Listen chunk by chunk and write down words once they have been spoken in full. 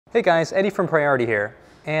Hey guys, Eddie from Priority here,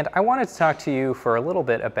 and I wanted to talk to you for a little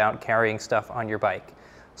bit about carrying stuff on your bike.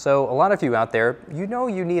 So a lot of you out there, you know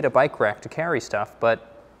you need a bike rack to carry stuff,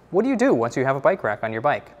 but what do you do once you have a bike rack on your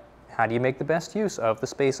bike? How do you make the best use of the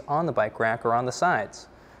space on the bike rack or on the sides?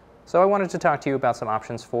 So I wanted to talk to you about some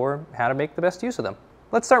options for how to make the best use of them.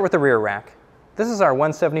 Let's start with the rear rack. This is our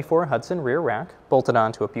 174 Hudson rear rack, bolted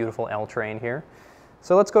onto a beautiful L-train here.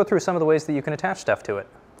 So let's go through some of the ways that you can attach stuff to it.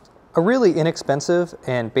 A really inexpensive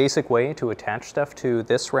and basic way to attach stuff to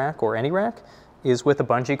this rack or any rack is with a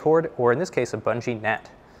bungee cord, or in this case a bungee net.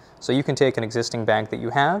 So you can take an existing bag that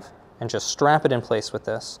you have and just strap it in place with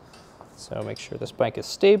this. So make sure this bike is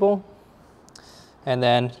stable, and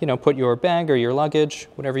then put your bag or your luggage,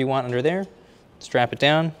 whatever you want, under there, strap it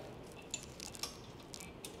down.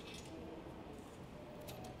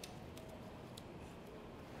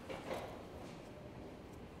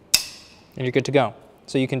 And you're good to go.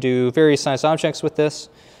 So you can do various size objects with this.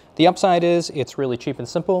 The upside is it's really cheap and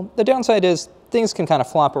simple. The downside is things can kind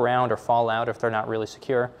of flop around or fall out if they're not really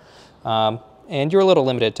secure. And you're a little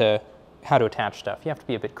limited to how to attach stuff. You have to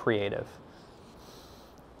be a bit creative.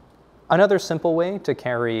 Another simple way to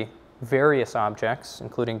carry various objects,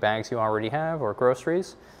 including bags you already have or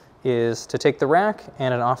groceries, is to take the rack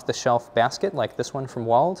and an off-the-shelf basket like this one from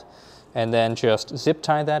Wald, and then just zip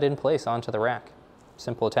tie that in place onto the rack.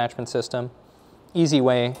 Simple attachment system. Easy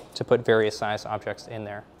way to put various size objects in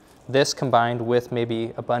there. This combined with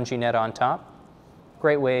maybe a bungee net on top,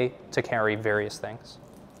 great way to carry various things,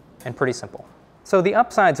 and pretty simple. So the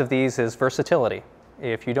upsides of these is versatility.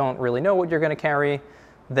 If you don't really know what you're going to carry,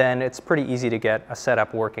 then it's pretty easy to get a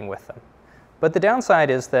setup working with them. But the downside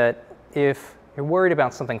is that if you're worried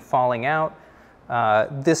about something falling out,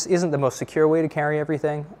 this isn't the most secure way to carry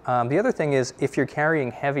everything. The other thing is if you're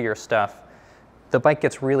carrying heavier stuff, the bike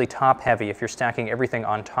gets really top heavy if you're stacking everything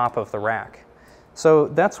on top of the rack. So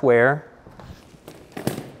that's where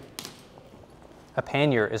a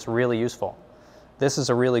pannier is really useful. This is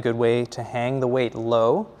a really good way to hang the weight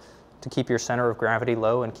low, to keep your center of gravity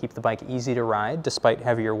low and keep the bike easy to ride despite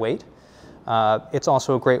heavier weight. It's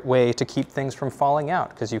also a great way to keep things from falling out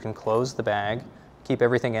because you can close the bag, keep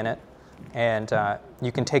everything in it, and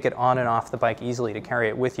you can take it on and off the bike easily to carry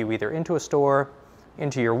it with you either into a store,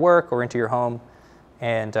 into your work, or into your home.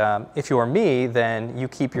 And if you're me, then you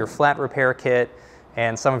keep your flat repair kit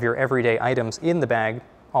and some of your everyday items in the bag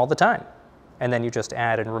all the time. And then you just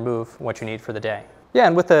add and remove what you need for the day. Yeah,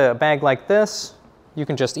 and with a bag like this, you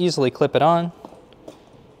can just easily clip it on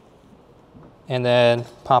and then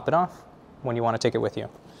pop it off when you want to take it with you.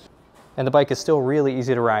 And the bike is still really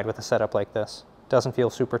easy to ride with a setup like this. Doesn't feel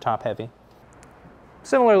super top heavy.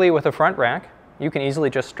 Similarly with a front rack, you can easily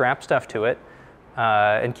just strap stuff to it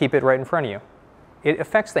and keep it right in front of you. It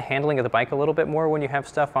affects the handling of the bike a little bit more when you have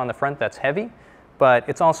stuff on the front that's heavy, but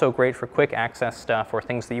it's also great for quick access stuff or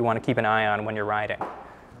things that you want to keep an eye on when you're riding.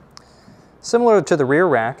 Similar to the rear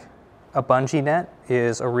rack, a bungee net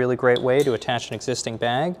is a really great way to attach an existing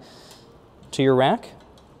bag to your rack.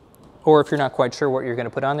 Or if you're not quite sure what you're going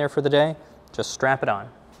to put on there for the day, just strap it on.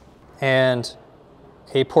 And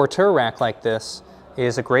a porteur rack like this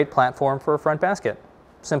is a great platform for a front basket.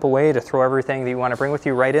 Simple way to throw everything that you want to bring with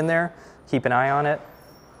you right in there, keep an eye on it,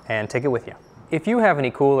 and take it with you. If you have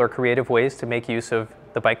any cool or creative ways to make use of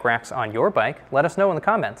the bike racks on your bike, let us know in the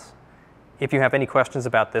comments. If you have any questions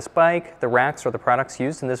about this bike, the racks, or the products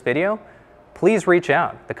used in this video, please reach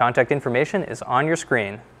out. The contact information is on your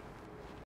screen.